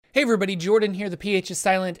Hey everybody, Jordan here, the PH is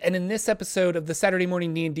silent, and in this episode of the Saturday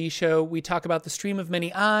Morning D&D show, we talk about the Stream of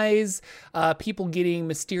Many Eyes, people getting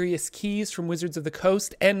mysterious keys from Wizards of the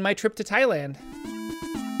Coast, and my trip to Thailand.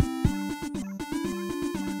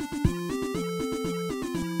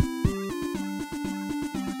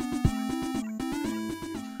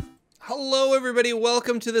 Hello everybody,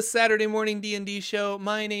 welcome to the Saturday Morning D&D show.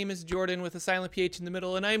 My name is Jordan with a silent PH in the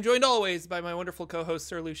middle, and I am joined always by my wonderful co-host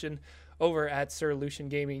Sir Lucian over at Sir Lucian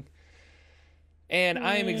Gaming. And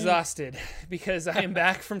I am exhausted because I am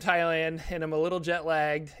back from Thailand and I'm a little jet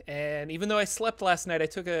lagged. And even though I slept last night, I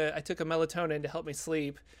took a melatonin to help me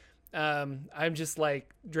sleep. I'm just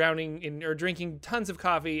like drowning in or drinking tons of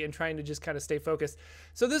coffee and trying to just kind of stay focused.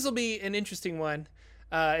 So this will be an interesting one,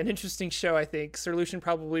 an interesting show. I think Sir Lucian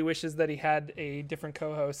probably wishes that he had a different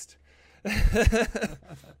co-host.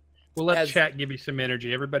 We'll let chat give you some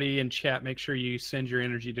energy. Everybody in chat, make sure you send your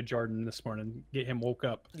energy to Jordan this morning. Get him woke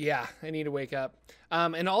up. Yeah, I need to wake up.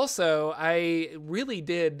 And also, I really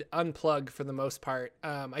did unplug for the most part.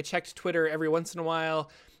 I checked Twitter every once in a while.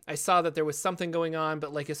 I saw that there was something going on,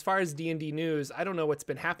 but like as far as D&D news, I don't know what's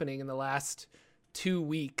been happening in the last 2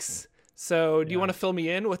 weeks. So do you want to fill me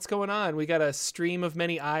in? What's going on? We got a stream of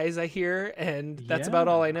many eyes, I hear, and that's about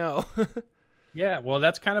all I know. Yeah, well,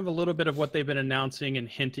 that's kind of a little bit of what they've been announcing and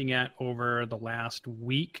hinting at over the last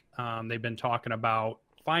week. They've been talking about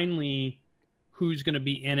finally who's going to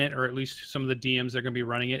be in it, or at least some of the DMs that are going to be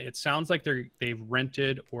running it. It sounds like they've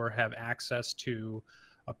rented or have access to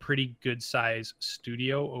a pretty good size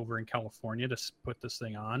studio over in California to put this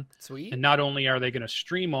thing on. Sweet. And not only are they going to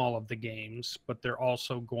stream all of the games, but they're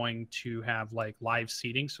also going to have like live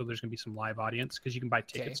seating. So there's going to be some live audience because you can buy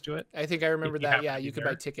tickets to it. I think I remember that. Yeah, you could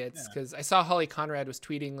buy tickets because I saw Holly Conrad was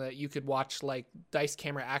tweeting that you could watch like Dice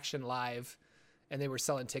Camera Action live and they were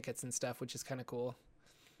selling tickets and stuff, which is kind of cool.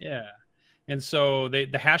 Yeah. And so the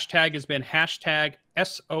hashtag has been hashtag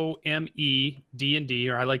SOME-D&D,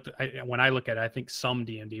 or when I look at it, I think some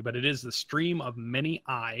D&D, but it is the Stream of Many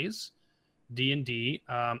Eyes D&D.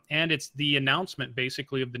 And it's the announcement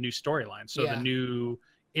basically of the new storyline. So the new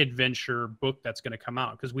adventure book that's going to come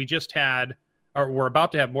out, because we're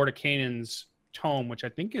about to have Mordenkainen's tome, which I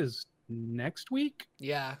think is next week.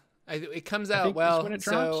 Yeah, it comes out when it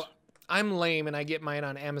drops. So I'm lame and I get mine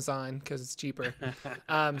on Amazon because it's cheaper.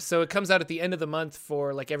 So it comes out at the end of the month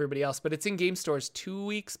for like everybody else, but it's in game stores 2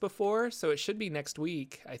 weeks before, so it should be next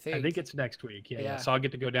week, I think. I think it's next week. Yeah. So I'll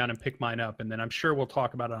get to go down and pick mine up, and then I'm sure we'll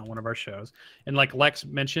talk about it on one of our shows. And like Lex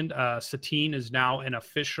mentioned, Satine is now an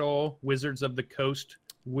official Wizards of the Coast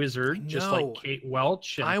wizard, just like Kate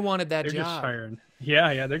Welch. I wanted that job. Just hiring.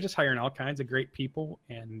 Yeah, they're just hiring all kinds of great people,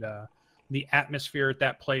 and the atmosphere at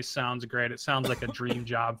that place sounds great. It sounds like a dream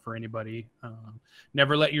job for anybody.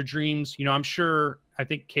 Never let your dreams, I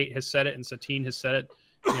think Kate has said it and Satine has said it,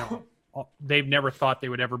 they've never thought they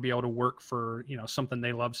would ever be able to work for, something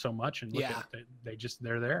they love so much. And look at it,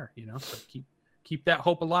 they're there, so keep that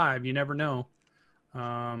hope alive. You never know.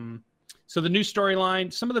 So the new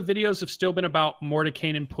storyline, some of the videos have still been about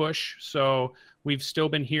Mordenkainen push. So we've still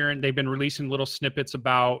been hearing, they've been releasing little snippets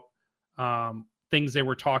about, things they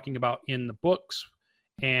were talking about in the books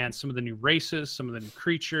and some of the new races, some of the new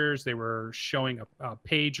creatures. They were showing a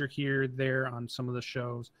page or here, there on some of the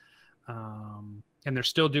shows. And they're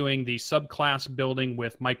still doing the subclass building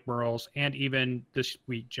with Mike Mearls. And even this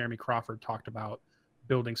week, Jeremy Crawford talked about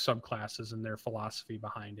building subclasses and their philosophy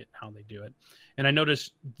behind it, how they do it. And I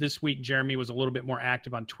noticed this week, Jeremy was a little bit more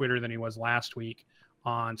active on Twitter than he was last week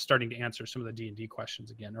on starting to answer some of the D&D questions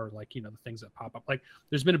again, or like, the things that pop up. Like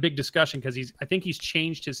there's been a big discussion because I think he's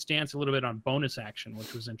changed his stance a little bit on bonus action,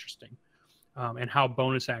 which was interesting, and how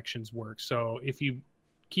bonus actions work. So if you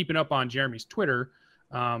keeping up on Jeremy's Twitter,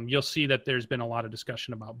 you'll see that there's been a lot of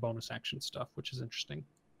discussion about bonus action stuff, which is interesting.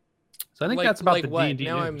 So I think that's about the D&D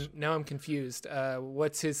news. Now I'm confused.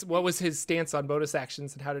 What was his stance on bonus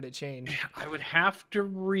actions and how did it change? I would have to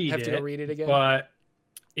read it. Have to go read it again? But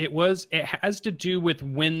it has to do with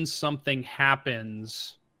when something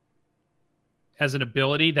happens as an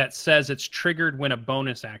ability that says it's triggered when a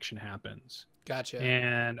bonus action happens. Gotcha.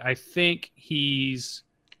 And I think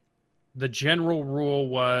the general rule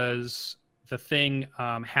was the thing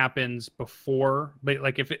happens before, but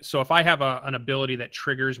like if I have an ability that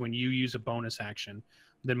triggers when you use a bonus action,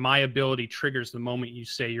 then my ability triggers the moment you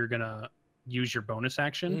say you're going to use your bonus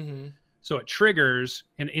action. Mm-hmm. So it triggers,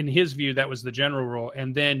 and in his view, that was the general rule,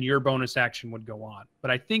 and then your bonus action would go on.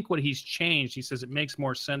 But I think what he's changed, he says it makes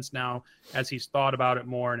more sense now as he's thought about it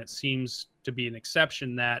more, and it seems to be an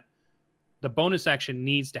exception that the bonus action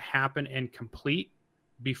needs to happen and complete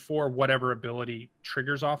before whatever ability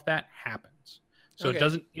triggers off that happens. So It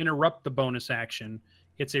doesn't interrupt the bonus action.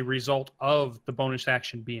 it's a result of the bonus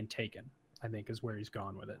action being taken, I think is where he's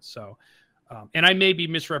gone with it. So, and I may be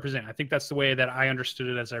misrepresenting. I think that's the way that I understood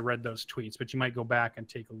it as I read those tweets, but you might go back and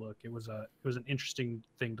take a look. It was an interesting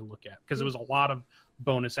thing to look at because there was a lot of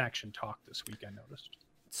bonus action talk this week, I noticed.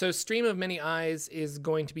 So Stream of Many Eyes is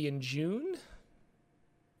going to be in June?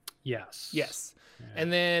 Yes. Yes. Yeah.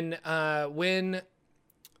 And then when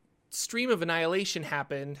Stream of Annihilation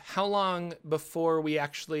happened, how long before we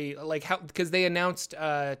actually, like, how, because they announced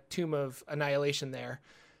Tomb of Annihilation there.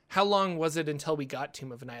 How long was it until we got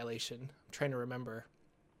Tomb of Annihilation? I'm trying to remember.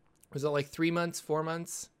 Was it like 3 months, 4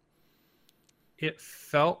 months? It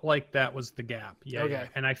felt like that was the gap. Yeah. Okay. Yeah.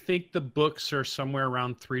 And I think the books are somewhere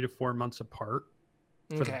around 3 to 4 months apart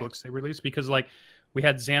for the books they released, because like we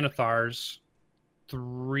had Xanathar's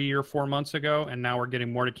 3 or 4 months ago, and now we're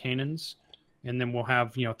getting Mordekainen's, and then we'll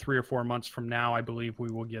have 3 or 4 months from now, I believe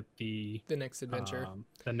we will get the next adventure,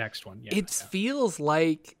 the next one. Yeah, it feels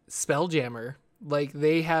like Spelljammer. Like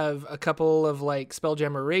they have a couple of like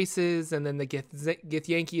Spelljammer races, and then the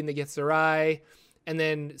Githyanki and the Githzerai, and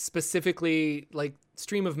then specifically like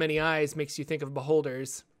Stream of Many Eyes makes you think of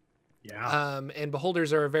Beholders. Yeah. And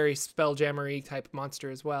Beholders are a very Spelljammer-y type monster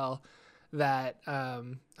as well. That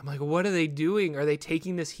I'm like, what are they doing? Are they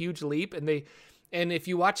taking this huge leap? And if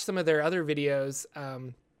you watch some of their other videos,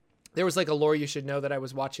 there was like a Lore You Should Know that I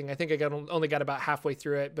was watching. I think I only got about halfway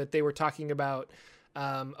through it, but they were talking about,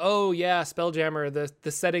 oh yeah, Spelljammer,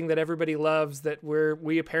 the setting that everybody loves that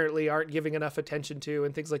we apparently aren't giving enough attention to,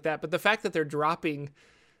 and things like that. But the fact that they're dropping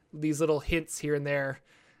these little hints here and there,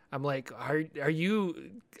 I'm like, are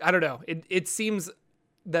you? I don't know. It seems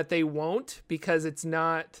that they won't, because it's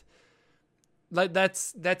not. Like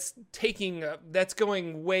that's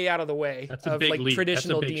going way out of the way of like leap.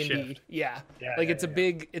 Traditional D&D. Shift. Yeah. It's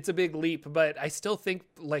a big leap, but I still think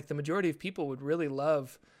like the majority of people would really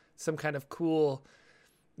love some kind of cool,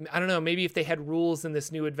 I don't know, maybe if they had rules in this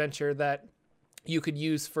new adventure that you could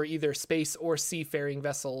use for either space or seafaring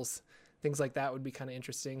vessels, things like that would be kind of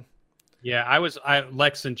interesting. Yeah,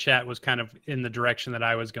 Lex in chat was kind of in the direction that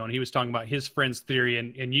I was going. He was talking about his friend's theory,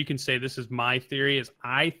 and you can say this is my theory, is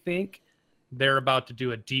I think they're about to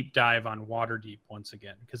do a deep dive on Waterdeep once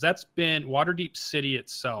again, because that's been Waterdeep City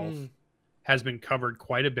itself has been covered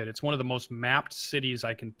quite a bit. It's one of the most mapped cities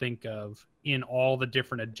I can think of in all the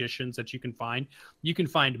different editions that you can find. You can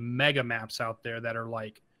find mega maps out there that are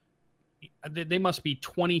like, they must be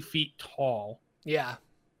 20 feet tall. Yeah.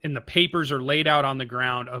 And the papers are laid out on the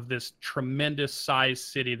ground of this tremendous size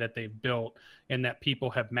city that they've built and that people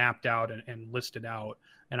have mapped out and listed out.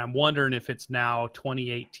 And I'm wondering if it's now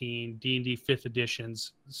 2018 D&D 5th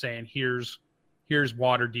editions saying, here's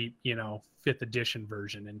Waterdeep, 5th edition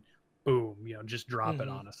version, and boom, just drop it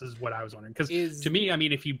on us. This is what I was wondering. Because to me, I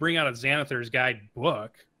mean, if you bring out a Xanathar's Guide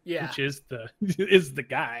book, which is the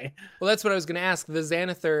guy. Well, that's what I was going to ask. The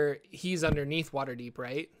Xanathar, he's underneath Waterdeep,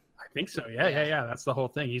 right? I think so. Yeah. That's the whole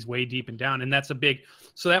thing. He's way deep and down. And that's a big,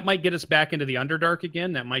 so that might get us back into the Underdark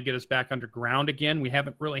again. That might get us back underground again. We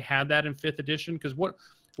haven't really had that in 5th edition, because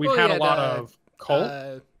we've had a lot of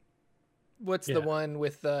cult. What's the one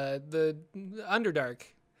with the Underdark?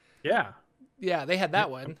 Yeah. Yeah, they had that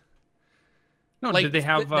one. No, did they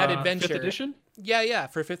have that adventure? 5th edition? Yeah,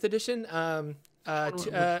 for 5th edition. Out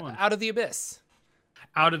of the Abyss.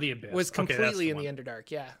 Out of the Abyss was completely in the Underdark.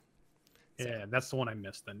 Yeah. So. Yeah, that's the one I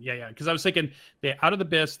missed then. Yeah, because I was thinking they Out of the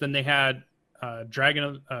Abyss. Then they had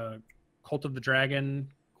Cult of the Dragon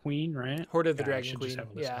Queen, right? Horde of the Dragon Queen.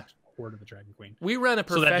 Yeah. Horde of the Dragon Queen. We run a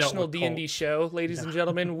professional D&D show, ladies and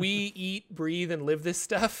gentlemen. We eat, breathe, and live this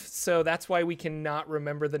stuff, so that's why we cannot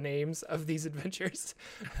remember the names of these adventures.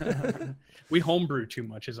 We homebrew too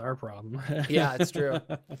much is our problem. Yeah, it's true.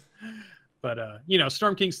 But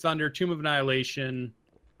Storm King's Thunder, Tomb of Annihilation.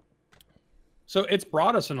 So it's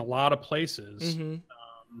brought us in a lot of places. Mm-hmm.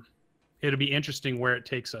 It'll be interesting where it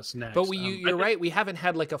takes us next. But you're right. We haven't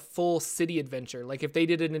had like a full city adventure. Like if they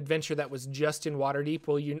did an adventure that was just in Waterdeep,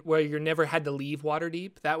 where you never had to leave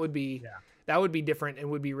Waterdeep, that would be different and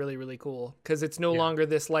would be really, really cool. Because it's no longer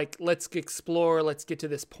this like, let's explore, let's get to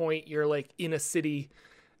this point. You're like in a city,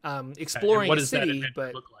 exploring a city.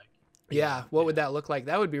 But look like? What would that look like?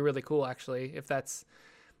 That would be really cool, actually. If that's,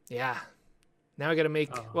 Now I got to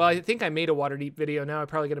make. Well, I think I made a Waterdeep video. Now I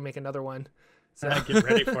probably got to make another one. So get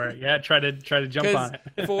ready for it. Yeah, try to jump on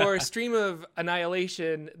it. For Stream of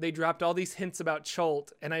Annihilation, they dropped all these hints about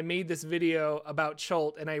Chult, and I made this video about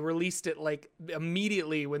Chult, and I released it like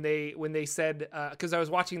immediately when they said, because I was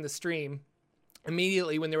watching the stream.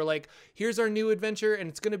 Immediately when they were like, here's our new adventure and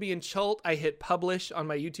it's going to be in Chult, I hit publish on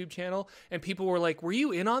my YouTube channel, and people were like, were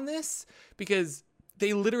you in on this? Because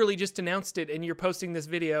they literally just announced it and you're posting this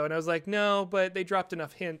video. And I was like, no, but they dropped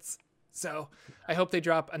enough hints. So I hope they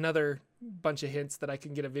drop another bunch of hints that I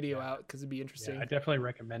can get a video out, because it'd be interesting. Yeah, I definitely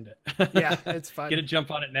recommend it. Yeah, it's fun. Get a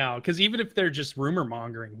jump on it now, because even if they're just rumor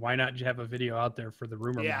mongering, why not have a video out there for the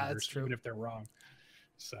rumor Yeah, mongers, that's true. even if they're wrong?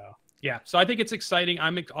 So yeah, so I think it's exciting.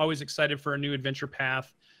 I'm always excited for a new adventure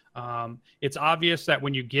path. It's obvious that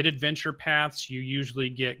when you get adventure paths, you usually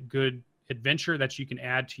get good adventure that you can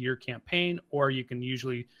add to your campaign, or you can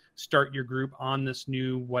usually start your group on this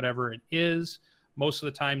new whatever it is. Most of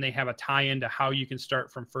the time they have a tie-in to how you can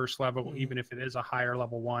start from first level, even if it is a higher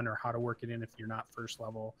level one, or how to work it in if you're not first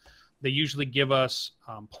level. They usually give us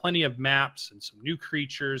plenty of maps and some new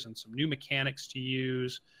creatures and some new mechanics to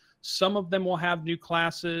use. Some of them will have new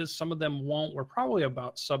classes. Some of them won't. We're probably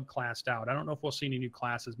about subclassed out. I don't know if we'll see any new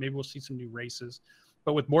classes. Maybe we'll see some new races.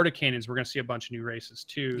 But with Mordecanians, we're going to see a bunch of new races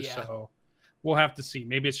too. Yeah. So we'll have to see.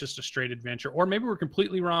 Maybe it's just a straight adventure, or maybe we're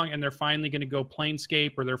completely wrong and they're finally going to go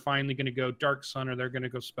Planescape, or they're finally going to go Dark Sun, or they're going to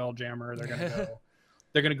go Spelljammer, or they're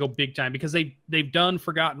going to go big time, because they've done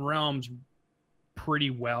Forgotten Realms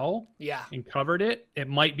pretty well. Yeah. And covered it. It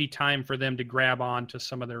might be time for them to grab on to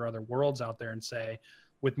some of their other worlds out there and say,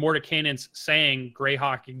 with Mordecanians saying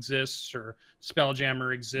Greyhawk exists, or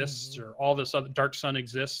Spelljammer exists, or all this other Dark Sun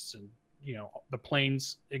exists, and the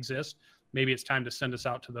planes exist, maybe it's time to send us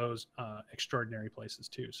out to those extraordinary places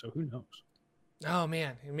too. So who knows? Oh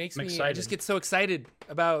man, it makes me excited. I just get so excited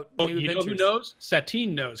about new adventures. Know who knows?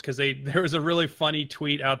 Satine knows, because there was a really funny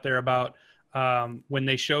tweet out there about when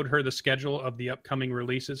they showed her the schedule of the upcoming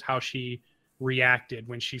releases, how she reacted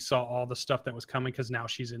when she saw all the stuff that was coming, because now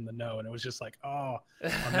she's in the know, and it was just like, oh,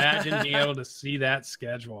 imagine being able to see that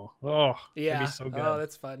schedule. Oh, yeah, that'd be so good. Oh,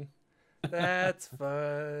 that's fun. That's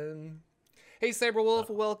fun. Hey,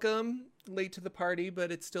 Cyberwolf, welcome. Late to the party,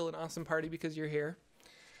 but it's still an awesome party because you're here.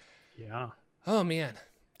 Yeah. Oh man.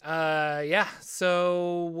 Yeah.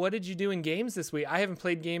 So what did you do in games this week? I haven't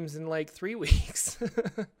played games in like 3 weeks.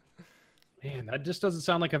 Man, that just doesn't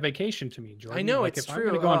sound like a vacation to me, Jordan. I know, like, it's if true. I'm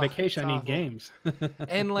going to go on Oh, vacation, I need awful. games.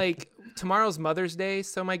 And like tomorrow's Mother's Day,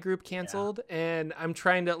 so my group canceled, and I'm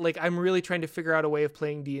really trying to figure out a way of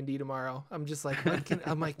playing D&D tomorrow. I'm just like,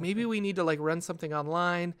 I'm like, maybe we need to like run something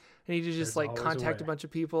online. I need to just There's like always a contact a way. bunch of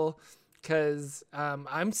people, because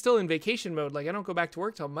I'm still in vacation mode. Like I don't go back to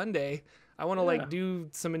work till Monday. I want to like do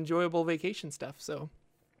some enjoyable vacation stuff. So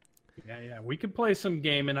Yeah. We could play some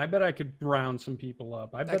game, and I bet I could round some people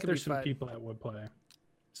up. I bet could be there's some fun. people that would play.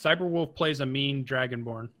 Cyberwolf plays a mean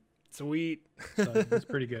Dragonborn, sweet. so it's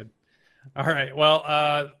pretty good. All right.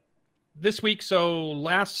 Well, this week, so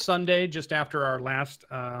last Sunday, just after our last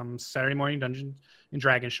Saturday morning Dungeons and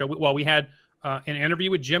Dragons show, we had an interview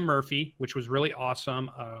with Jim Murphy, which was really awesome.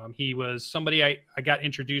 He was somebody I got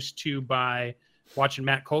introduced to by watching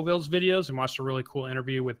Matt Colville's videos, and watched a really cool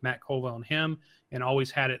interview with Matt Colville and him, and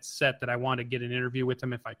always had it set that I wanted to get an interview with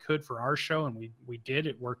him if I could for our show, and we did.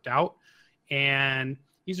 It worked out. And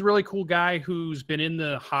he's a really cool guy who's been in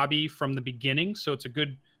the hobby from the beginning, so it's a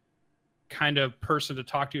good kind of person to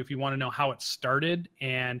talk to if you want to know how it started.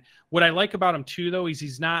 And what I like about him too, though, is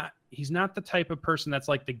he's not the type of person that's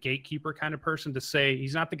like the gatekeeper kind of person to say.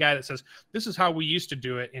 He's not the guy that says, this is how we used to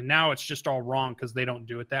do it, and now it's just all wrong because they don't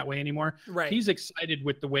do it that way anymore. Right. He's excited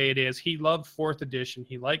with the way it is. He loved 4th edition.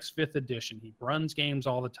 He likes 5th edition. He runs games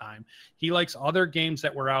all the time. He likes other games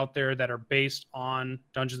that were out there that are based on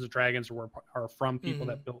Dungeons and Dragons, or are from people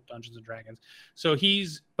that built Dungeons and Dragons. So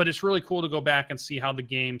but it's really cool to go back and see how the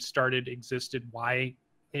game started, existed, why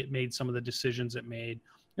it made some of the decisions it made.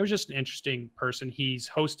 It was just an interesting person. He's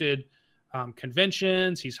hosted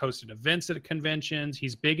conventions. He's hosted events at conventions.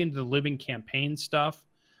 He's big into the living campaign stuff.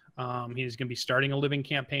 He's going to be starting a living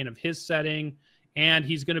campaign of his setting, and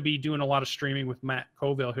he's going to be doing a lot of streaming with Matt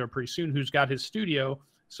Colville here pretty soon, who's got his studio.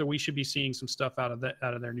 So we should be seeing some stuff out of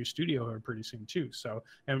their new studio here pretty soon too. So,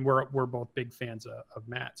 and we're both big fans of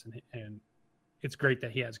Matt's, and it's great that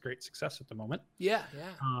he has great success at the moment. Yeah.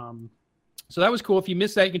 So that was cool. If you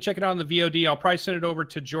missed that, you can check it out on the VOD. I'll probably send it over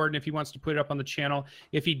to Jordan if he wants to put it up on the channel.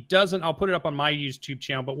 If he doesn't, I'll put it up on my YouTube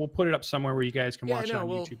channel, but we'll put it up somewhere where you guys can watch it on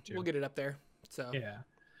YouTube too. We'll get it up there. So yeah.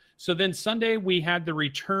 So then Sunday, we had the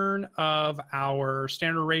return of our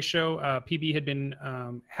standard ratio. PB had been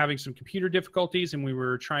having some computer difficulties, and we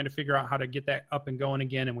were trying to figure out how to get that up and going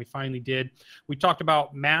again, and we finally did. We talked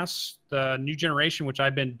about Mass, the new generation, which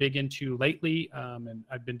I've been big into lately, and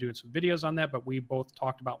I've been doing some videos on that, but we both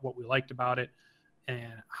talked about what we liked about it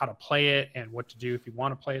and how to play it and what to do if you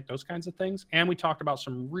want to play it, those kinds of things. And we talked about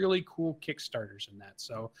some really cool Kickstarters in that.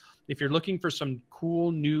 So if you're looking for some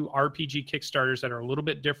cool new RPG Kickstarters that are a little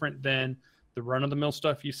bit different than the run-of-the-mill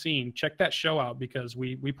stuff you've seen, check that show out because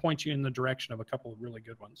we point you in the direction of a couple of really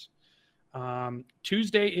good ones.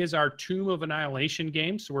 Tuesday is our Tomb of Annihilation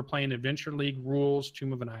game. So we're playing Adventure League rules,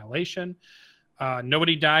 Tomb of Annihilation.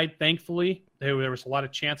 Nobody died, thankfully. There was a lot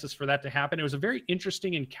of chances for that to happen. It was a very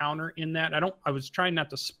interesting encounter in that. I was trying not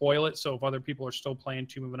to spoil it, so if other people are still playing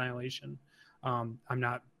Tomb of Annihilation, I'm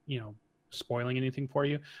not, spoiling anything for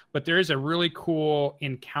you. But there is a really cool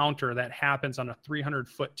encounter that happens on a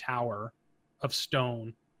 300-foot tower of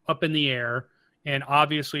stone up in the air, and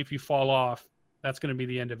obviously, if you fall off, that's going to be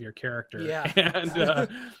the end of your character. Yeah. And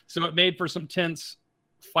so it made for some tense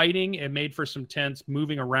fighting. It made for some tense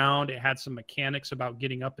moving around. It had some mechanics about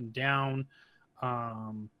getting up and down.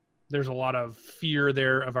 There's a lot of fear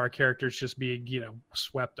there of our characters just being,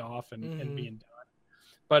 swept off and being done.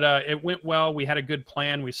 But it went well. We had a good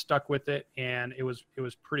plan. We stuck with it, and it was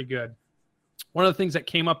pretty good. One of the things that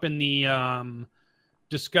came up in the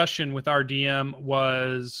discussion with our DM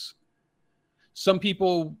was some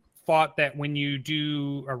people thought that when you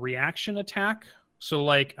do a reaction attack, so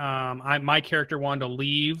like my character wanted to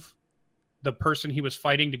leave the person he was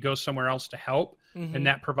fighting to go somewhere else to help, and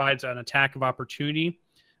that provides an attack of opportunity,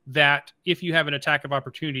 that if you have an attack of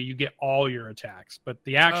opportunity, you get all your attacks. But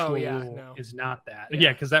the actual rule is not that.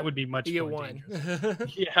 Yeah, because that would be much more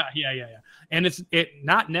dangerous. Yeah. And it's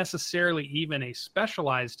not necessarily even a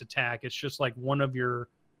specialized attack. It's just like one of your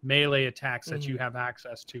melee attacks that you have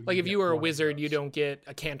access to. Like if you were a wizard, you don't get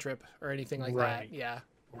a cantrip or anything like that. Yeah.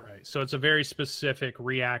 Right. So it's a very specific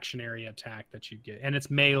reactionary attack that you get. And it's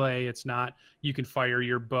melee. It's not, you can fire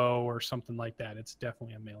your bow or something like that. It's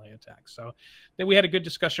definitely a melee attack. So then we had a good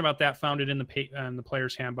discussion about that, found it in the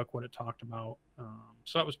player's handbook, what it talked about.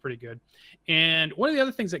 So that was pretty good. And one of the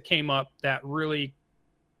other things that came up that really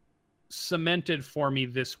cemented for me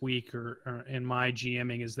this week or in my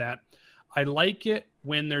GMing is that I like it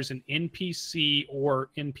when there's an NPC or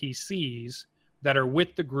NPCs that are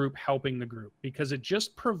with the group helping the group, because it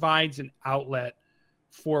just provides an outlet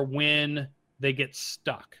for when they get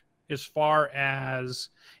stuck. As far as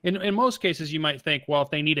in most cases, you might think, well, if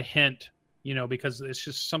they need a hint, because it's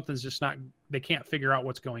just something's just not, they can't figure out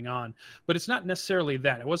what's going on. But it's not necessarily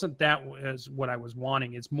that. It wasn't that as what I was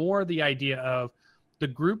wanting. It's more the idea of the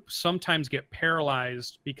group sometimes get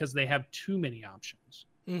paralyzed because they have too many options.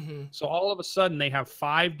 So all of a sudden they have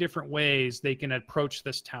 5 different ways they can approach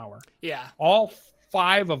this tower. Yeah. All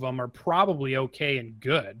 5 of them are probably okay and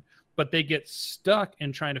good, but they get stuck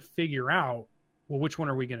in trying to figure out, well, which one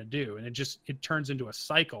are we going to do? And it turns into a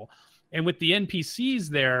cycle. And with the NPCs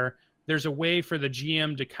there's a way for the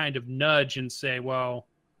GM to kind of nudge and say, well,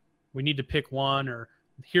 we need to pick one, or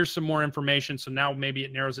here's some more information. So now maybe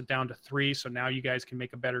it narrows it down to 3. So now you guys can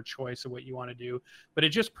make a better choice of what you want to do. But it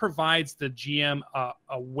just provides the GM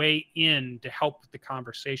a way in to help with the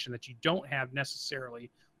conversation that you don't have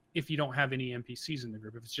necessarily if you don't have any NPCs in the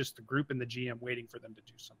group, if it's just the group and the GM waiting for them to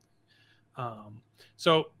do something.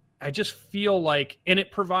 So I just feel like, and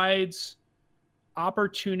it provides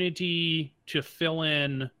opportunity to fill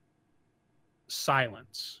in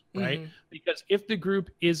silence, right? Because if the group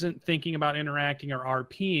isn't thinking about interacting or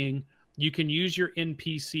RPing, you can use your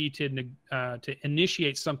NPC to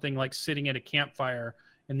initiate something like sitting at a campfire,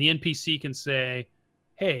 and the NPC can say,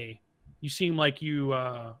 hey, you seem like you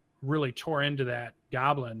really tore into that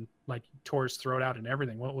goblin, like tore his throat out and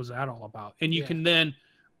everything. What was that all about? And you can then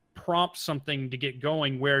prompt something to get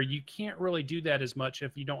going, where you can't really do that as much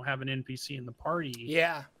if you don't have an NPC in the party.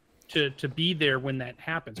 Yeah. To be there when that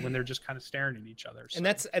happens, when they're just kind of staring at each other. So.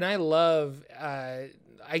 And I love, I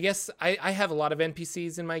guess I have a lot of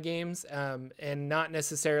NPCs in my games, and not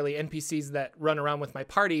necessarily NPCs that run around with my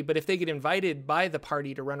party, but if they get invited by the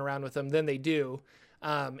party to run around with them, then they do.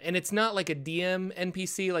 And it's not like a DM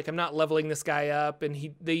NPC, like I'm not leveling this guy up,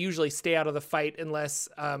 and they usually stay out of the fight unless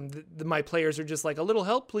my players are just like, a little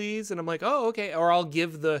help please, and I'm like, oh okay, or I'll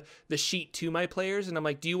give the sheet to my players and I'm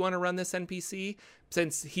like, do you want to run this NPC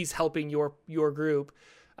since he's helping your group?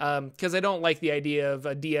 Because I don't like the idea of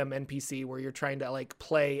a DM NPC where you're trying to like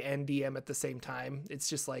play and DM at the same time. It's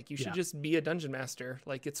just like, you should just be a dungeon master.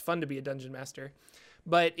 Like, it's fun to be a dungeon master.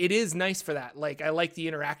 But it is nice for that. Like, I like the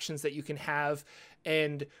interactions that you can have.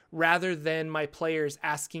 And rather than my players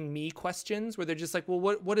asking me questions where they're just like, well,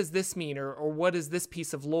 what does this mean? Or what is this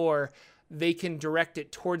piece of lore? They can direct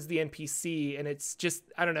it towards the NPC. And it's just,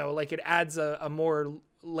 I don't know, like it adds a more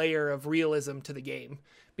layer of realism to the game,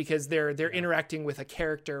 because they're interacting with a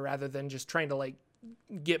character rather than just trying to like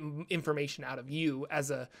get information out of you as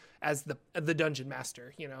the dungeon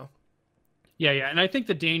master, you know? Yeah. And I think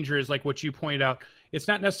the danger is like what you pointed out. it's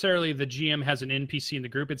not necessarily the GM has an NPC in the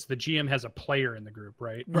group. It's the GM has a player in the group,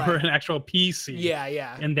 right? Right. Or an actual PC. Yeah,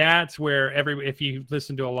 yeah. And that's where if you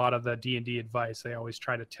listen to a lot of the D&D advice, they always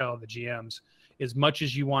try to tell the GMs, as much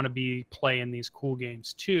as you want to be playing these cool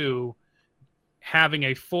games too, having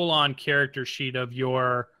a full-on character sheet of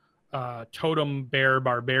your totem bear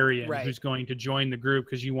barbarian Right. who's going to join the group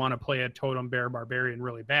because you want to play a totem bear barbarian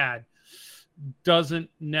really bad doesn't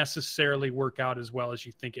necessarily work out as well as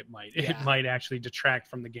you think it might. Yeah. It might actually detract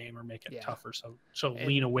from the game or make it Yeah. tougher. So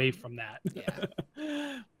lean away from that.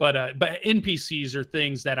 Yeah. But NPCs are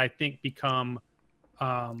things that I think become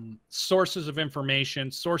sources of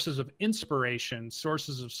information, sources of inspiration,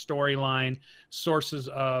 sources of storyline, sources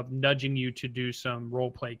of nudging you to do some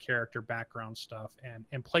role play character background stuff,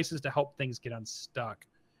 and places to help things get unstuck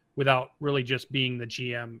without really just being the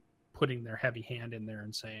GM putting their heavy hand in there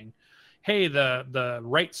and saying, hey, the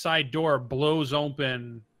right side door blows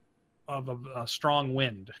open of a strong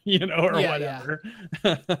wind, or whatever.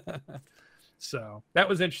 Yeah. So that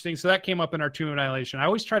was interesting. So that came up in our Tomb of Annihilation. I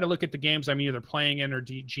always try to look at the games I'm either playing in or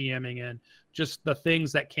GMing in, just the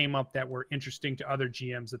things that came up that were interesting to other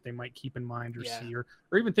GMs that they might keep in mind or see, or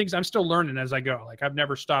even things I'm still learning as I go. Like I've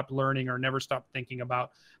never stopped learning or never stopped thinking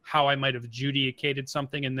about how I might have adjudicated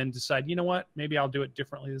something and then decide, you know what, maybe I'll do it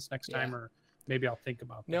differently this next time, or maybe I'll think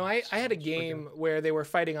about that. No, I had a game where they were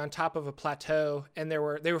fighting on top of a plateau, and they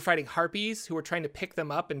were fighting harpies who were trying to pick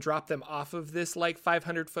them up and drop them off of this like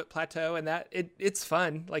 500-foot plateau, and it's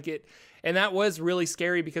fun. And that was really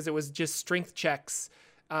scary because it was just strength checks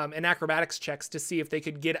and acrobatics checks to see if they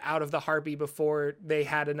could get out of the harpy before they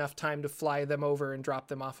had enough time to fly them over and drop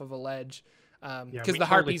them off of a ledge. Because the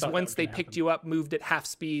harpies, once they picked you up, moved at half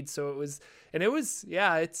speed. So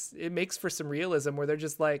it makes for some realism where they're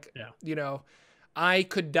just like, I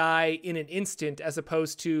could die in an instant as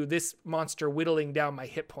opposed to this monster whittling down my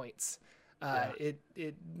hit points. It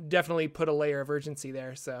definitely put a layer of urgency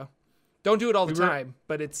there. So don't do it all the time,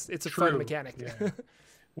 but it's a fun mechanic. Yeah.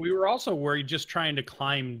 We were also worried just trying to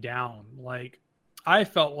climb down. Like I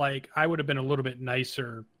felt like I would have been a little bit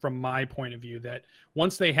nicer from my point of view that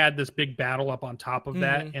once they had this big battle up on top of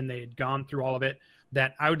that and they had gone through all of it,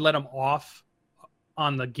 that I would let them off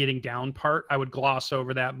on the getting down part. I would gloss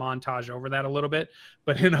over that, montage over that a little bit.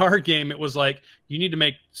 But in our game, it was like, you need to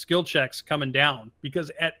make skill checks coming down, because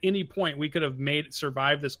at any point we could have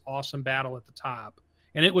survived this awesome battle at the top.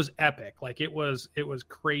 And it was epic. Like it was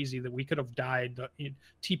crazy that we could have died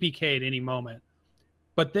TPK at any moment.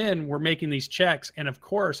 But then we're making these checks, and of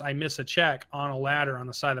course I miss a check on a ladder on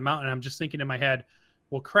the side of the mountain. I'm just thinking in my head,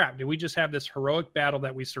 well, crap, did we just have this heroic battle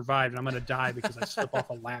that we survived, and I'm going to die because I slip off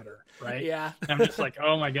a ladder, right? Yeah. And I'm just like,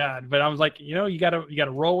 oh my God. But I was like, you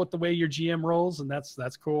gotta roll with the way your GM rolls, and that's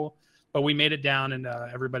cool. But we made it down, and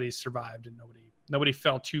everybody survived, and nobody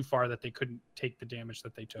fell too far that they couldn't take the damage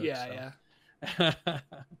that they took. Yeah.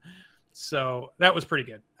 So that was pretty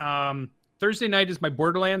good. Thursday night is my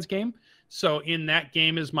Borderlands game. So in that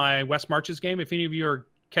game is my West Marches game. If any of you are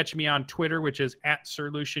catching me on Twitter, which is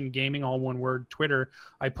 @SirLucianGaming, all one word, Twitter,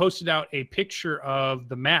 I posted out a picture of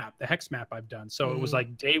the map, the hex map I've done. So it was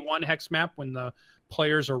like day one hex map when the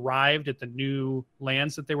players arrived at the new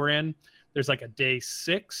lands that they were in. There's like a day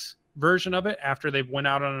 6 version of it after they've went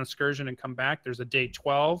out on an excursion and come back. There's a day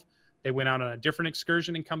 12. They went out on a different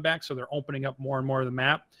excursion and come back. So they're opening up more and more of the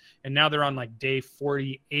map. And now they're on like day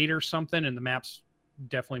 48 or something, and the map's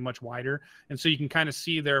definitely much wider. And so you can kind of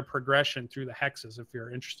see their progression through the hexes if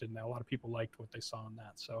you're interested in that. A lot of people liked what they saw in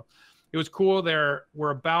that. So it was cool. We're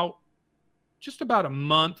just about a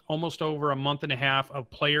month, almost over a month and a half of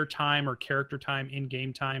player time or character time,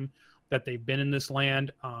 in-game time that they've been in this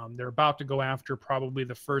land. They're about to go after probably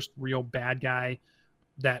the first real bad guy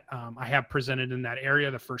that I have presented in that area,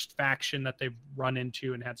 the first faction that they've run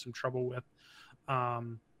into and had some trouble with.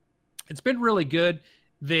 It's been really good.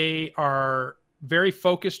 They are very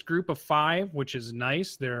focused group of 5, which is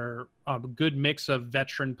nice. They're a good mix of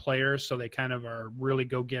veteran players, so they kind of are really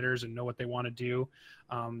go-getters and know what they want to do.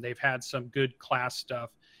 They've had some good class stuff.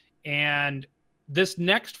 And this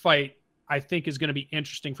next fight, I think, is going to be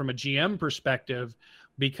interesting from a GM perspective,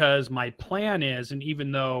 because my plan is, and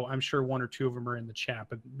even though I'm sure 1 or 2 of them are in the chat,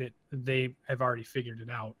 but they have already figured it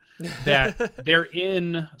out, that they're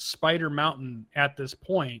in Spider Mountain at this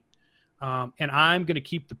point, and I'm going to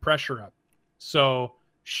keep the pressure up. So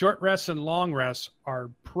short rests and long rests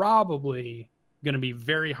are probably going to be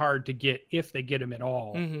very hard to get if they get them at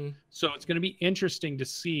all. So it's going to be interesting to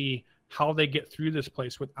see how they get through this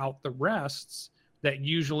place without the rests that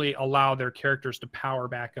usually allow their characters to power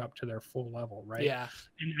back up to their full level, right? Yeah.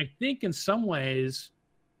 And I think in some ways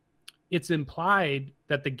it's implied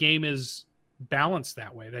that the game is balanced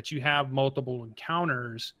that way, that you have multiple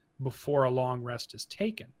encounters before a long rest is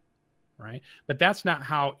taken, right? But that's not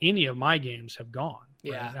how any of my games have gone.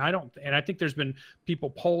 Yeah. Right? And I think there's been people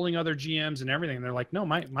polling other GMs and everything, and they're like, no,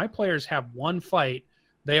 my players have one fight.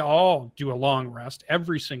 They all do a long rest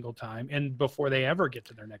every single time, and before they ever get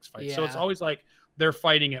to their next fight. Yeah. So it's always like they're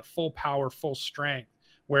fighting at full power, full strength,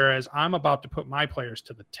 whereas I'm about to put my players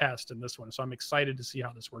to the test in this one. So I'm excited to see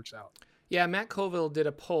how this works out. Yeah, Matt Colville did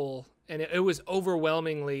a poll, and it was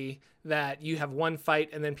overwhelmingly that you have one fight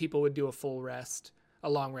and then people would do a full rest, a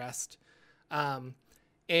long rest.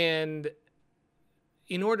 And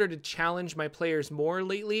in order to challenge my players more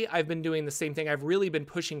lately, I've been doing the same thing. I've really been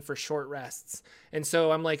pushing for short rests. And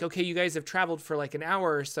so I'm like, okay, you guys have traveled for like an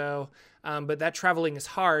hour or so, but that traveling is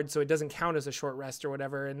hard, so it doesn't count as a short rest or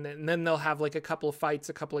whatever. And then they'll have like a couple of fights,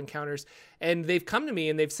 a couple encounters. And they've come to me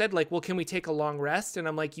and they've said like, well, can we take a long rest? And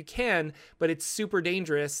I'm like, you can, but it's super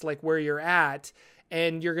dangerous, like where you're at.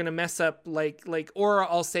 And you're going to mess up or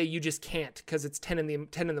I'll say you just can't because it's 10 in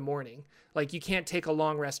the morning. Like you can't take a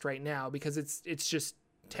long rest right now because it's just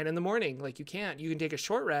 10 in the morning. Like you can take a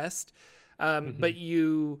short rest, but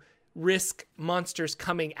you risk monsters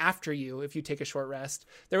coming after you if you take a short rest.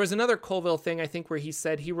 There was another Colville thing, I think, where he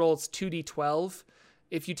said he rolls 2d12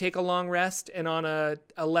 if you take a long rest, and on a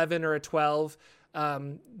 11 or a 12,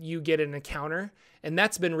 you get an encounter. And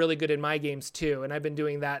that's been really good in my games too. And I've been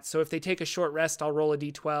doing that. So if they take a short rest, I'll roll a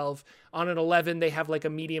d12. On an 11, they have like a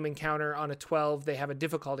medium encounter. On a 12, they have a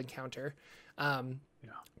difficult encounter. And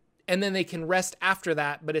then they can rest after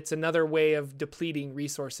that, but it's another way of depleting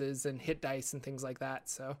resources and hit dice and things like that.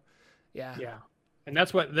 So, yeah. Yeah. And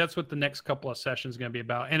that's what the next couple of sessions is going to be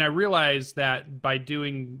about. And I realize that by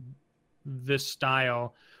doing this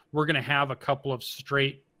style, we're going to have a couple of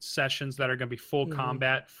straight sessions that are going to be full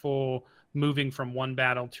combat, full moving from one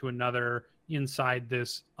battle to another inside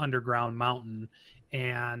this underground mountain.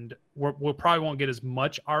 And we'll probably won't get as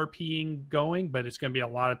much RPing going, but it's going to be a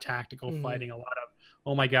lot of tactical fighting, a lot of,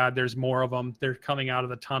 oh my God, there's more of them. They're coming out of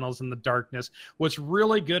the tunnels in the darkness. What's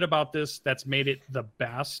really good about this that's made it the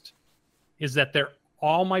best is that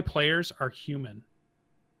all my players are human.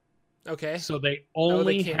 Okay. So they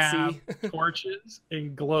only have torches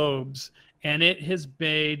and globes. And it has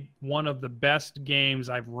made one of the best games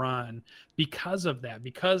I've run because of that,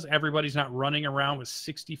 because everybody's not running around with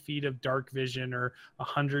 60 feet of dark vision or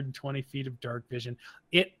 120 feet of dark vision.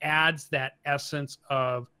 It adds that essence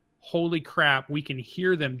of, holy crap, we can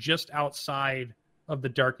hear them just outside of the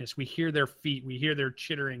darkness. We hear their feet. We hear their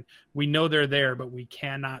chittering. We know they're there, but we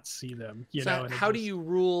cannot see them. How do you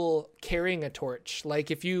rule carrying a torch? Like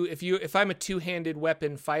if I'm a two-handed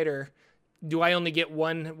weapon fighter, do I only get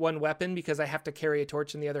one weapon because I have to carry a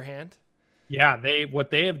torch in the other hand? Yeah, what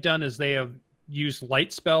they have done is they have used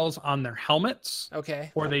light spells on their helmets.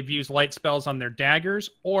 Okay. Or they've used light spells on their daggers,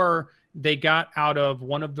 or they got out of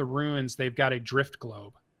one of the ruins, they've got a drift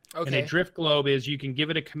globe. Okay. And a drift globe is you can give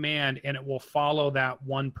it a command and it will follow that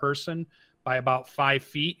one person by about 5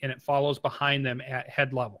 feet, and it follows behind them at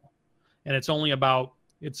head level. And it's only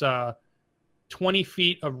it's 20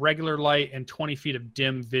 feet of regular light and 20 feet of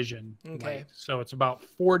dim vision light. So it's about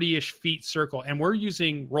 40-ish feet circle. And we're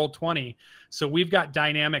using Roll20, so we've got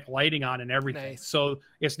dynamic lighting on and everything. Nice. So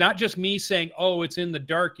it's not just me saying, oh, it's in the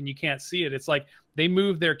dark and you can't see it. It's like they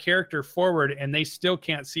move their character forward and they still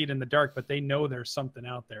can't see it in the dark, but they know there's something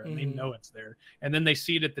out there and they know it's there. And then they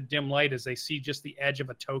see it at the dim light as they see just the edge of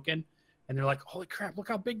a token. And they're like, holy crap, look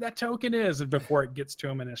how big that token is. And before it gets to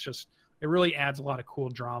them, and it really adds a lot of cool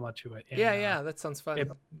drama to it. And, yeah, that sounds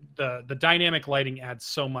fun. The dynamic lighting adds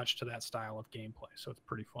so much to that style of gameplay, so it's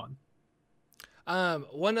pretty fun.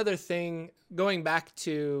 One other thing, going back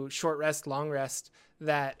to short rest, long rest,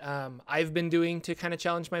 that I've been doing to kind of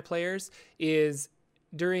challenge my players is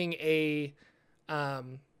I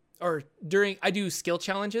do skill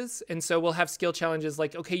challenges. And so we'll have skill challenges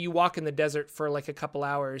like, okay, you walk in the desert for like a couple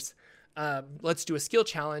hours. Let's do a skill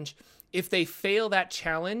challenge. If they fail that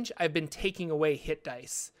challenge, I've been taking away hit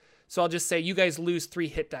dice. So I'll just say, you guys lose 3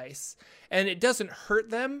 hit dice. And it doesn't hurt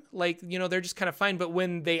them. Like, they're just kind of fine. But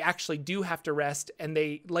when they actually do have to rest and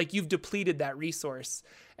you've depleted that resource.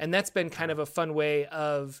 And that's been kind of a fun way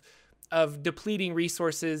of depleting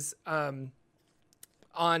resources on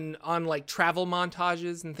like travel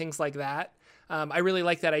montages and things like that. I really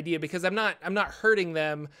like that idea because I'm not hurting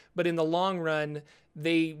them, but in the long run,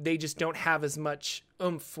 they just don't have as much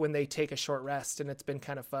oomph when they take a short rest, and it's been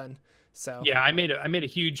kind of fun. So yeah, I made a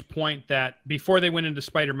huge point that before they went into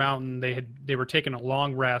Spider Mountain, they were taking a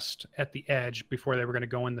long rest at the edge before they were going to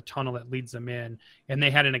go in the tunnel that leads them in, and they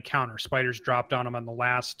had an encounter. Spiders dropped on them on the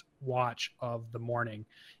last watch of the morning,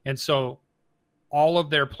 and so all of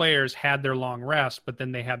their players had their long rest, but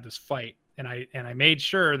then they had this fight. And I made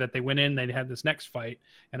sure that they went in, they had this next fight.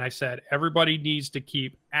 And I said, everybody needs to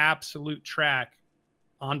keep absolute track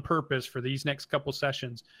on purpose for these next couple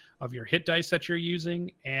sessions of your hit dice that you're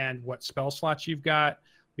using and what spell slots you've got,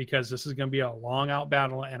 because this is going to be a long out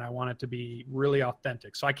battle and I want it to be really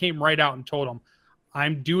authentic. So I came right out and told them,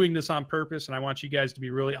 I'm doing this on purpose and I want you guys to be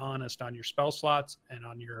really honest on your spell slots and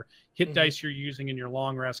on your hit dice you're using in your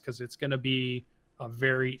long rest, because it's going to be a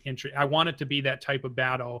very interesting. I want it to be that type of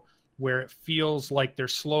battle where it feels like they're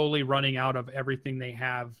slowly running out of everything they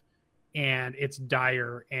have and it's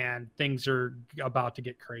dire and things are about to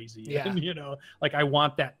get crazy. Yeah. And, you know, like I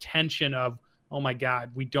want that tension of, oh my God,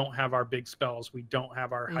 we don't have our big spells. We don't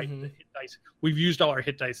have our hit dice. We've used all our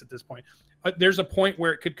hit dice at this point. There's a point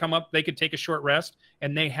where it could come up. They could take a short rest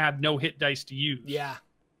and they have no hit dice to use. Yeah.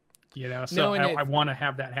 You know, so I want to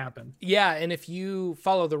have that happen. Yeah. And if you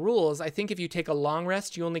follow the rules, I think if you take a long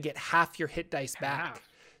rest, you only get half your hit dice back.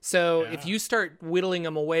 So if you start whittling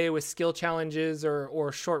them away with skill challenges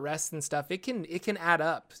or short rests and stuff, it can add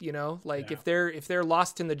up, you know, like if they're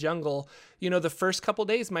lost in the jungle, you know, the first couple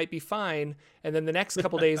days might be fine. And then the next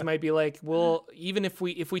couple days might be like, well, even if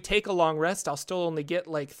we take a long rest, I'll still only get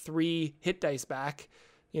like 3 hit dice back.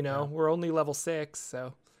 You know, we're only level 6.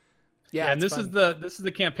 So yeah. And this is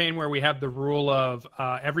the campaign where we have the rule of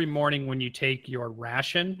every morning when you take your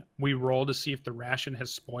ration, we roll to see if the ration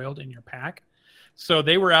has spoiled in your pack. So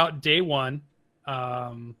they were out day 1.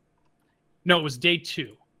 No, it was day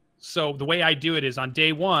 2. So the way I do it is on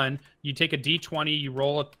day 1, you take a D20, you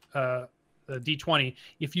roll a D20.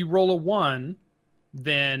 If you roll a 1,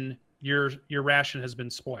 then your ration has been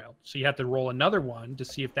spoiled. So you have to roll another one to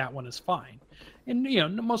see if that one is fine. And, you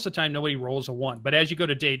know, most of the time nobody rolls a 1. But as you go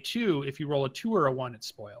to day 2, if you roll a 2 or a 1, it's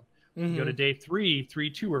spoiled. You go to day 3, 3,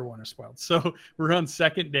 2, or 1 are spoiled. So we're on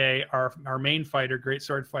second day. Our main fighter, Great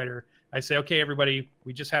Sword Fighter, I say, okay, everybody,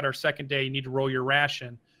 we just had our second day. You need to roll your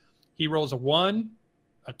ration. He rolls a 1,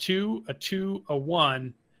 a 2, a 2, a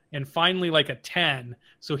 1, and finally like a 10.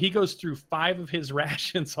 So he goes through 5 of his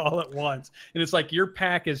rations all at once. And it's like your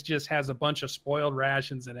pack has a bunch of spoiled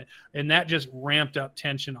rations in it. And that just ramped up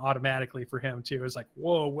tension automatically for him too. It was like,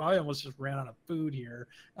 whoa, I almost just ran out of food here.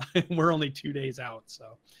 We're only 2 days out.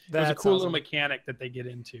 So it was a cool little mechanic that they get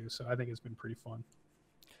into. So I think it's been pretty fun.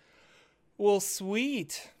 Well,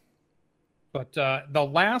 sweet. But the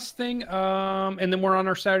last thing, and then we're on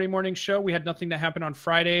our Saturday morning show. We had nothing that happened on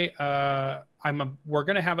Friday. We're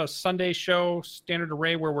going to have a Sunday show, Standard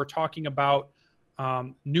Array, where we're talking about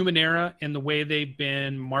Numenera and the way they've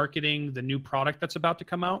been marketing the new product that's about to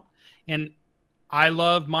come out. And I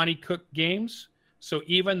love Monte Cook games. So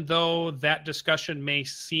even though that discussion may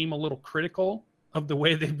seem a little critical of the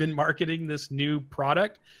way they've been marketing this new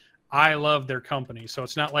product, I love their company. So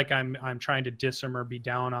it's not like I'm trying to diss them or be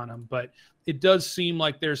down on them, but it does seem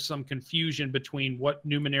like there's some confusion between what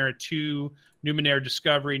Numenera 2, Numenera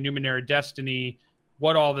Discovery, Numenera Destiny,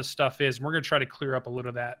 what all this stuff is. And we're going to try to clear up a little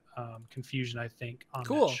of that confusion, I think, on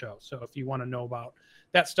that show. So if you want to know about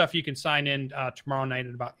that stuff, you can sign in tomorrow night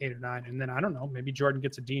at about 8 or 9. And then, I don't know, maybe Jordan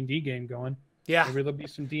gets a D&D game going. Yeah, maybe there'll be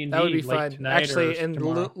some D&D. That would be fun. Actually, and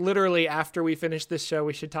literally after we finish this show,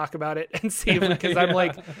 we should talk about it and see, because I'm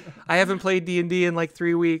like, I haven't played D&D in like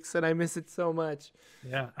 3 weeks and I miss it so much.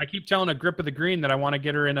 Yeah, I keep telling Agrippa the Green that I want to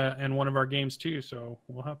get her in one of our games too. So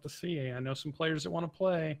we'll have to see. I know some players that want to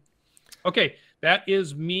play. Okay, that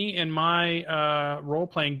is me and my role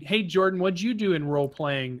playing. Hey, Jordan, what'd you do in role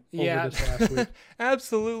playing over this last week?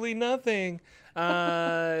 Absolutely nothing.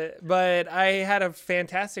 But I had a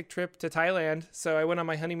fantastic trip to Thailand. So I went on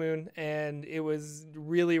my honeymoon and it was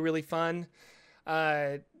really, really fun.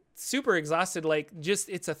 Super exhausted. Like, just,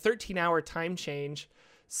 it's a 13-hour time change.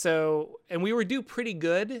 So, and we were due pretty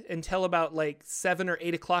good until about like 7 or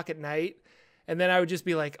 8 o'clock at night. And then I would just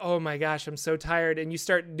be like, oh my gosh, I'm so tired. And you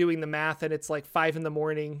start doing the math and it's like 5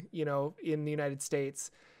 a.m, you know, in the United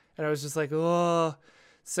States. And I was just like, oh,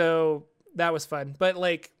 so that was fun. But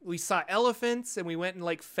like, we saw elephants and we went and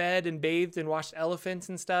like fed and bathed and watched elephants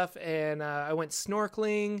and stuff. And I went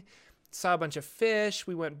snorkeling, saw a bunch of fish.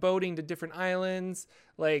 We went boating to different islands.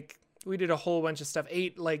 Like, we did a whole bunch of stuff,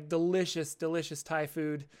 ate like delicious, delicious Thai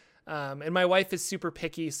food. And my wife is super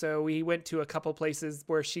picky. So we went to a couple places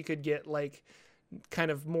where she could get like kind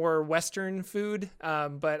of more Western food.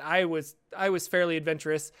 But I was fairly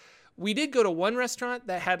adventurous. We did go to one restaurant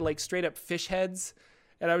that had like straight up fish heads.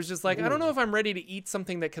 And I was just like, I don't know if I'm ready to eat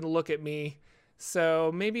something that can look at me.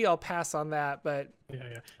 So maybe I'll pass on that. But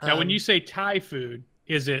yeah. Now, when you say Thai food,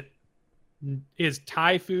 is it is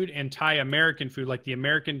Thai food and Thai American food, like the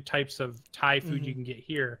American types of Thai food you can get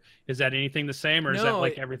here. Is that anything the same, or is that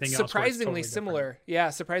like everything else? Surprisingly similar. Yeah,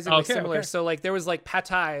 surprisingly similar. Okay. So like there was like pad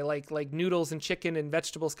Thai, like noodles and chicken and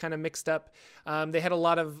vegetables kind of mixed up. They had a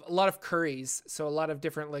lot of curries, so a lot of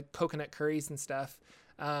different like coconut curries and stuff.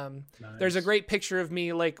 Nice. There's a great picture of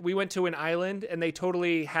me, like we went to an island and they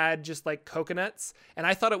totally had just like coconuts, and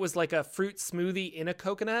I thought it was like a fruit smoothie in a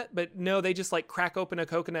coconut, but no, they just like crack open a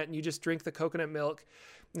coconut and you just drink the coconut milk.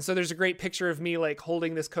 And so there's a great picture of me like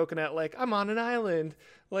holding this coconut, like I'm on an island,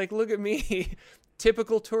 like look at me.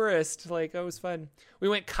 Typical tourist. Like, it was fun. We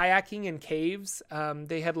went kayaking in caves.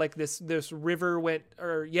 They had like this river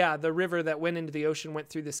the river that went into the ocean went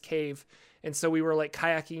through this cave, and so we were like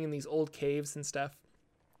kayaking in these old caves and stuff.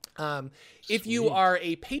 If you are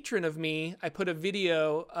a patron of me, I put a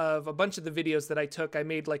video of a bunch of the videos that I took. I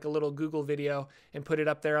made like a little Google video and put it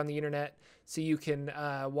up there on the internet, so you can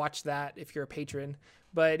watch that if you're a patron.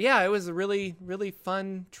 But yeah, it was a really, really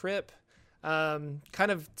fun trip.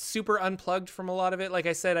 Kind of super unplugged from a lot of it. Like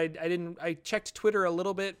I said, I checked Twitter a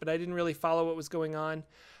little bit, but I didn't really follow what was going on.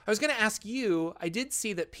 I was going to ask you, I did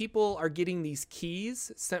see that people are getting these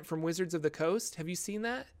keys sent from Wizards of the Coast. Have you seen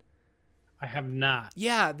that? I have not.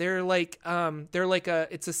 Yeah,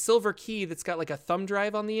 it's a silver key that's got like a thumb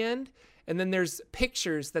drive on the end. And then there's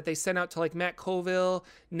pictures that they sent out to like Matt Colville,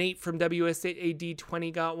 Nate from WSAD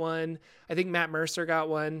 20 got one. I think Matt Mercer got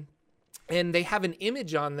one. And they have an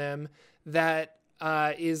image on them that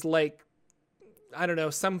is like, I don't know,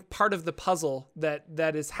 some part of the puzzle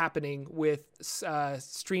that is happening with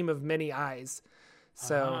Stream of Many Eyes.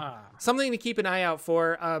 So something to keep an eye out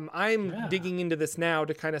for. I'm digging into this now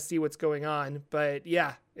to kind of see what's going on, but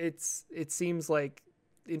yeah, it seems like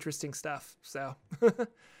interesting stuff. So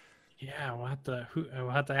yeah, we'll have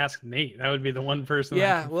to ask Nate. That would be the one person.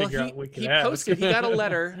 Yeah, well, he posted. He got a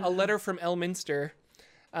letter from Elminster.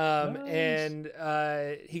 Nice. And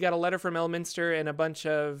he got a letter from Elminster and a bunch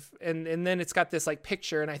of, and then it's got this like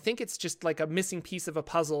picture, and I think it's just like a missing piece of a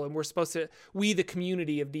puzzle, and we the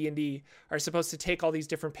community of D&D are supposed to take all these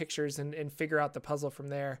different pictures and figure out the puzzle from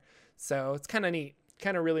there. So it's kind of neat,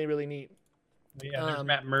 kind of really, really neat. Yeah, there's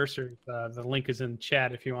Matt Mercer. The link is in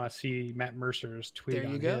chat if you want to see Matt Mercer's tweet. There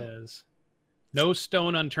you go. His. No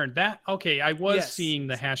stone unturned. I was seeing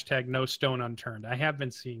the hashtag no stone unturned. I have been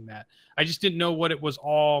seeing that. I just didn't know what it was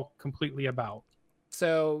all completely about.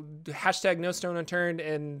 So hashtag no stone unturned,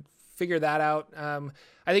 and figure that out.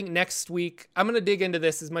 I think next week I'm going to dig into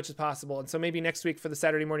this as much as possible. And so maybe next week for the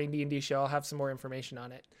Saturday morning D&D show, I'll have some more information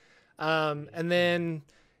on it. And then,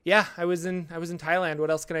 yeah, I was in Thailand. What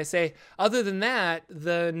else can I say? Other than that,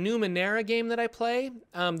 the Numenera game that I play,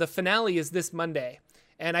 the finale is this Monday.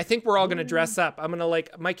 And I think we're all going to dress up. I'm going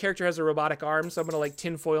to my character has a robotic arm, so I'm going to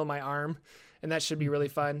tinfoil my arm, and that should be really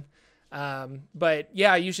fun. But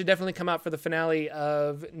yeah, you should definitely come out for the finale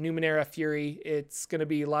of Numenera Fury. It's going to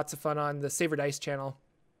be lots of fun on the Saber Dice channel.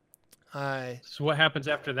 So what happens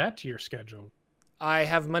after that to your schedule? I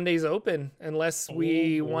have Mondays open unless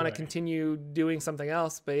we want to continue doing something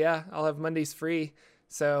else. But yeah, I'll have Mondays free.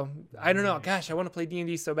 So I don't know. Gosh, I want to play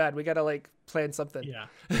D&D so bad. We got to plan something. Yeah.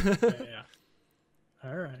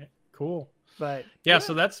 All right, cool. But yeah,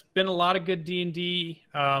 so that's been a lot of good D&D.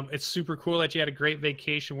 It's super cool that you had a great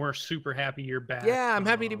vacation. We're super happy you're back. Yeah, I'm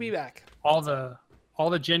happy to be back. All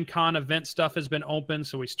the Gen Con event stuff has been open,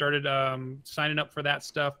 so we started signing up for that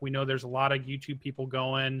stuff. We know there's a lot of YouTube people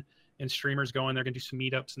going and streamers going. They're going to do some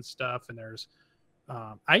meetups and stuff, and there's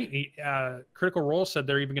Critical Role said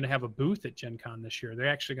they're even going to have a booth at Gen Con this year. They're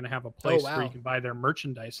actually going to have a place where you can buy their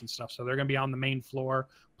merchandise and stuff. So they're going to be on the main floor.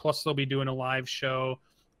 Plus, they'll be doing a live show.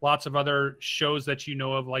 Lots of other shows that you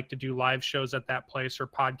know of like to do live shows at that place, or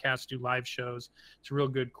podcasts do live shows. It's a real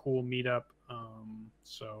good, cool meetup.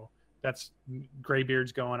 So that's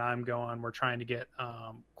Graybeard's going. I'm going. We're trying to get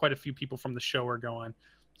quite a few people from the show are going.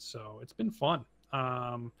 So it's been fun.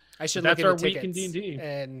 I should look into tickets. Week in D&D.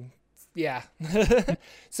 And yeah.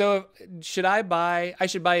 So I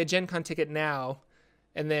should buy a Gen Con ticket now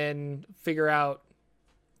and then figure out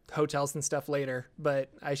hotels and stuff later, but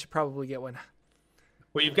I should probably get one.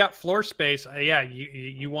 Well, you've got floor space. Yeah,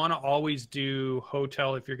 you want to always do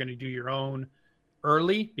hotel if you're going to do your own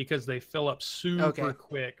early, because they fill up super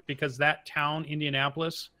quick, because that town,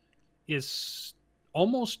 Indianapolis, is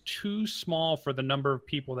almost too small for the number of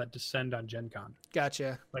people that descend on Gen Con.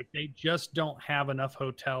 Gotcha. Like, they just don't have enough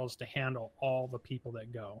hotels to handle all the people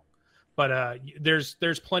that go. But there's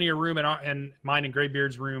plenty of room in mine and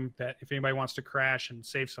Graybeard's room that if anybody wants to crash and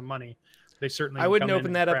save some money, they certainly. I wouldn't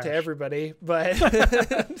open that up to everybody, but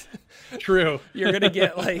true. You're gonna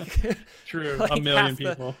get true like 1 million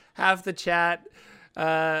people. Half the chat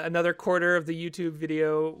Another quarter of the YouTube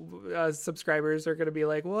video subscribers are going to be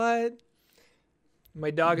like, what?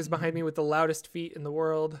 My dog is behind me with the loudest feet in the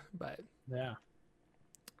world, but Yeah.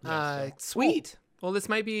 sweet. Well, this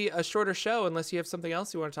might be a shorter show unless you have something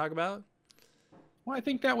else you want to talk about. Well, I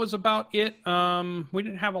think that was about it. We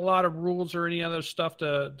didn't have a lot of rules or any other stuff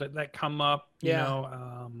that come up. You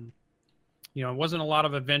know, it wasn't a lot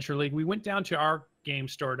of Adventure League. We went down to our game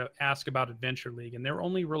store to ask about Adventure League, and they were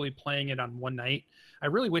only really playing it on one night. I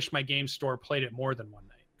really wish my game store played it more than one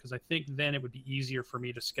night, because I think then it would be easier for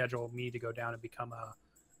me to schedule me to go down and become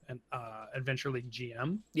an Adventure League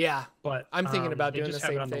GM. Yeah, but I'm thinking about doing the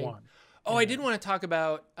same thing. Oh, I did want to talk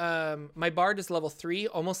about my Bard is level 3,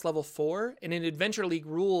 almost level 4, and in Adventure League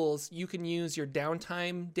rules, you can use your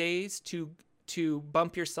downtime days to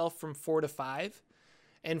bump yourself from 4 to 5,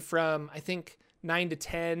 and from I think 9 to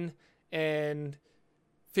 10 and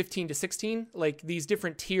 15 to 16, like these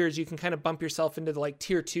different tiers, you can kind of bump yourself into the like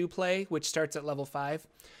tier 2 play, which starts at level 5.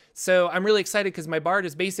 So I'm really excited because my Bard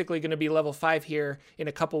is basically going to be level 5 here in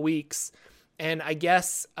a couple weeks, and I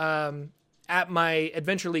guess at my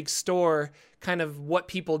Adventure League store, kind of what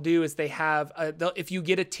people do is they have, if you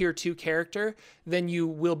get a tier 2 character, then you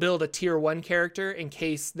will build a tier 1 character in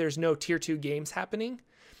case there's no tier 2 games happening.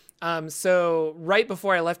 So right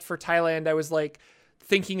before I left for Thailand, I was like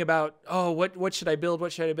thinking about, what should I build?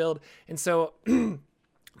 What should I build? And so I'm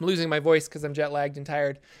losing my voice because I'm jet lagged and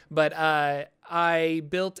tired. But I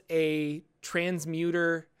built a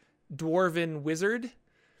transmuter dwarven wizard.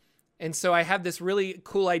 And so I have this really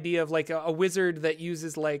cool idea of like a wizard that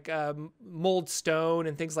uses like mold stone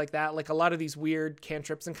and things like that, like a lot of these weird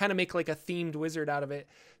cantrips, and kind of make like a themed wizard out of it.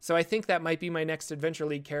 So I think that might be my next Adventure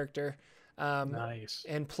League character. Nice.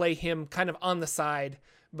 And play him kind of on the side.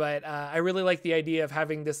 But I really like the idea of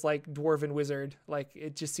having this like dwarven wizard. Like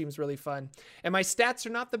it just seems really fun. And my stats are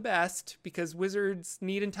not the best because wizards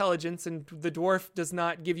need intelligence and the dwarf does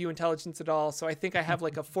not give you intelligence at all. So I think I have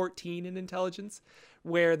like a 14 in intelligence,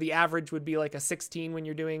 where the average would be like a 16 when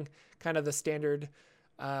you're doing kind of the standard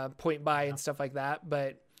point buy and stuff like that.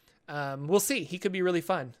 But we'll see. He could be really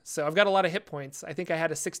fun. So I've got a lot of hit points. I think I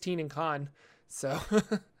had a 16 in con. So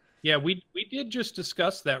yeah, we did just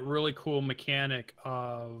discuss that really cool mechanic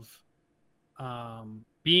of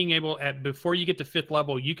being able before you get to 5th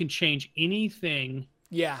level, you can change anything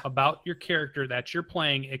about your character that you're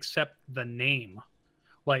playing except the name.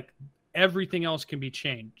 Like everything else can be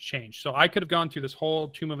changed. So I could have gone through this whole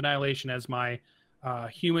Tomb of Annihilation as my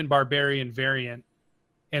human barbarian variant.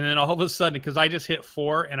 And then all of a sudden, because I just hit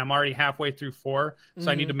 4 and I'm already halfway through 4,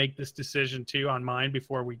 so I need to make this decision too on mine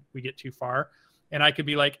before we get too far. And I could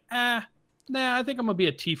be like, nah, I think I'm going to be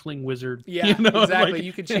a tiefling wizard. Yeah, you know? Exactly. Like,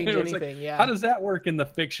 you could change anything. Like, how does that work in the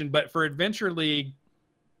fiction? But for Adventure League,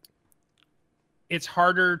 it's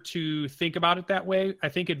harder to think about it that way. I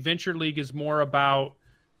think Adventure League is more about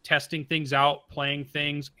testing things out, playing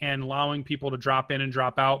things, and allowing people to drop in and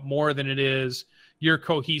drop out more than it is your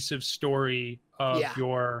cohesive story of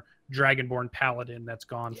your Dragonborn Paladin that's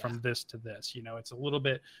gone from this to this. You know, it's a little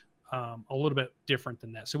bit different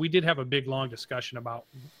than that. So we did have a big, long discussion about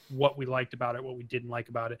what we liked about it, what we didn't like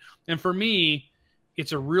about it. And for me,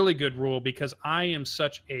 it's a really good rule because I am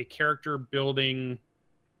such a character building,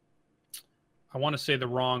 I want to say the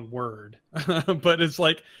wrong word, but it's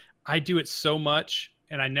like I do it so much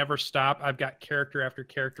and I never stop. I've got character after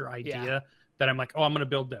character idea that I'm like, oh, I'm going to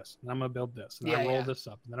build this and I'm going to build this. And I roll this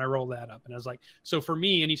up and then I roll that up. And I was like, so for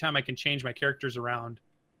me, anytime I can change my characters around,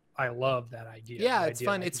 I love that idea. Yeah, it's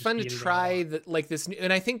fun. It's fun to try this new,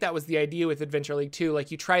 and I think that was the idea with Adventure League too.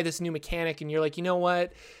 Like you try this new mechanic and you're like, you know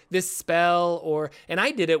what, this spell and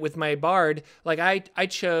I did it with my Bard. Like I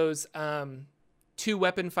chose 2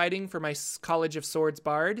 weapon fighting for my College of Swords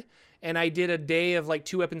Bard. And I did a day of like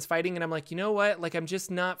 2 weapons fighting. And I'm like, you know what? Like, I'm just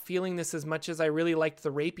not feeling this as much as I really liked the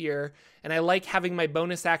rapier. And I like having my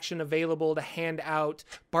bonus action available to hand out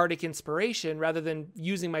Bardic Inspiration rather than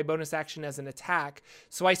using my bonus action as an attack.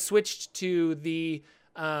 So I switched to the,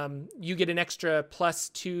 you get an extra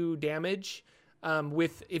 +2 damage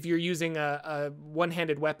if you're using a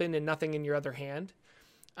one-handed weapon and nothing in your other hand.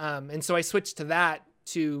 And so I switched to that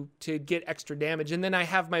to get extra damage. And then I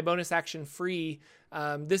have my bonus action free.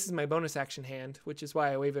 This is my bonus action hand, which is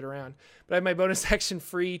why I wave it around. But I have my bonus action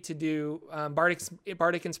free to do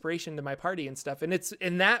Bardic Inspiration to my party and stuff.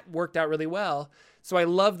 And that worked out really well. So I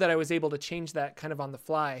love that I was able to change that kind of on the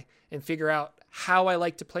fly and figure out how I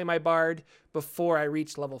like to play my Bard before I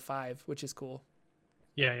reach level 5, which is cool.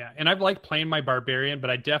 Yeah. And I've liked playing my Barbarian, but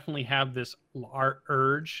I definitely have this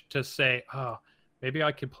urge to say, oh, maybe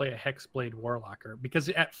I could play a Hexblade Warlocker. Because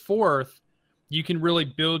at 4th, you can really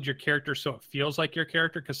build your character so it feels like your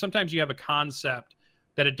character. Because sometimes you have a concept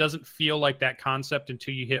that it doesn't feel like that concept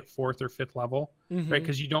until you hit 4th or 5th level, right?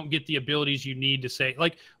 Because you don't get the abilities you need to say,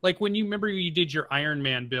 like when you remember you did your Iron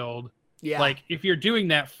Man build, like if you're doing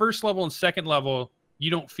that 1st level and 2nd level,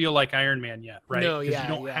 you don't feel like Iron Man yet, right? No, because you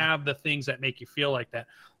don't have the things that make you feel like that.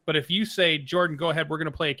 But if you say, Jordan, go ahead, we're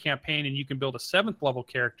going to play a campaign and you can build a 7th level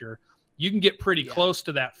character, you can get pretty close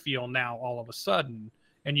to that feel now all of a sudden,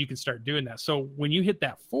 and you can start doing that. So when you hit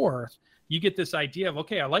that 4th, you get this idea of,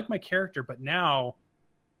 okay, I like my character, but now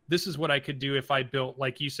this is what I could do if I built,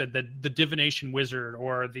 like you said, the Divination Wizard,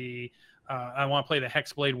 or the I want to play the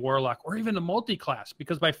Hexblade Warlock, or even the multi-class,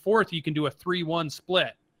 because by 4th you can do a 3-1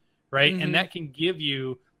 split, right? And that can give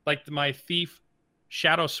you, like my Thief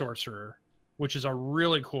Shadow Sorcerer, which is a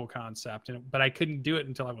really cool concept, but I couldn't do it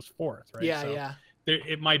until I was 4th, right?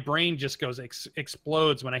 My brain just goes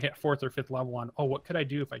explodes when I hit 4th or 5th level on, oh, what could I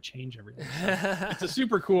do if I change everything? So it's a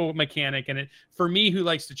super cool mechanic, and for me, who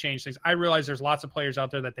likes to change things, I realize there's lots of players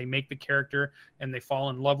out there that they make the character and they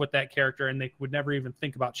fall in love with that character, and they would never even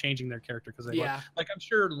think about changing their character because they like I'm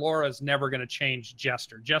sure Laura's never going to change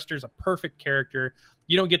Jester. Jester's a perfect character.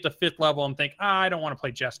 You don't get to 5th level and think, I don't want to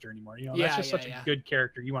play Jester anymore. You know, that's just such a good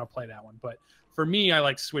character. You want to play that one. But for me, I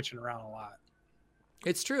like switching around a lot.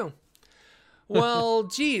 It's true. Well,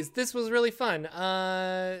 geez, this was really fun.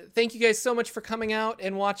 Thank you guys so much for coming out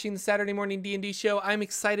and watching the Saturday Morning D&D show. I'm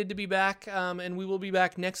excited to be back, and we will be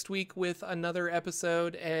back next week with another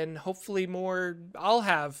episode, and hopefully I'll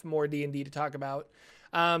have more D&D to talk about.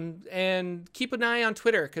 And keep an eye on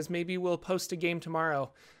Twitter, because maybe we'll post a game tomorrow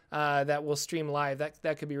that we'll stream live.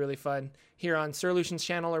 That could be really fun here on Sir Lucian's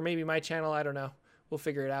channel, or maybe my channel. I don't know. We'll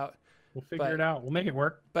figure it out. We'll figure it out. We'll make it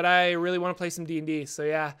work. But I really want to play some D&D. So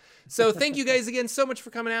yeah. So thank you guys again so much for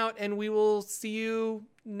coming out, and we will see you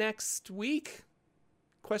next week? ?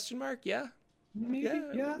 Yeah. Maybe,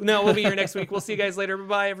 yeah. No, we'll be here next week. We'll see you guys later.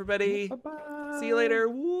 Bye-bye, everybody. Bye-bye. See you later.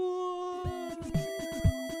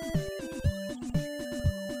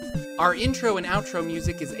 Our intro and outro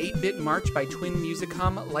music is 8-Bit March by Twin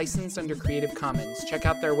Musicom, licensed under Creative Commons. Check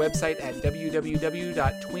out their website at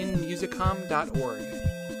www.twinmusicom.org.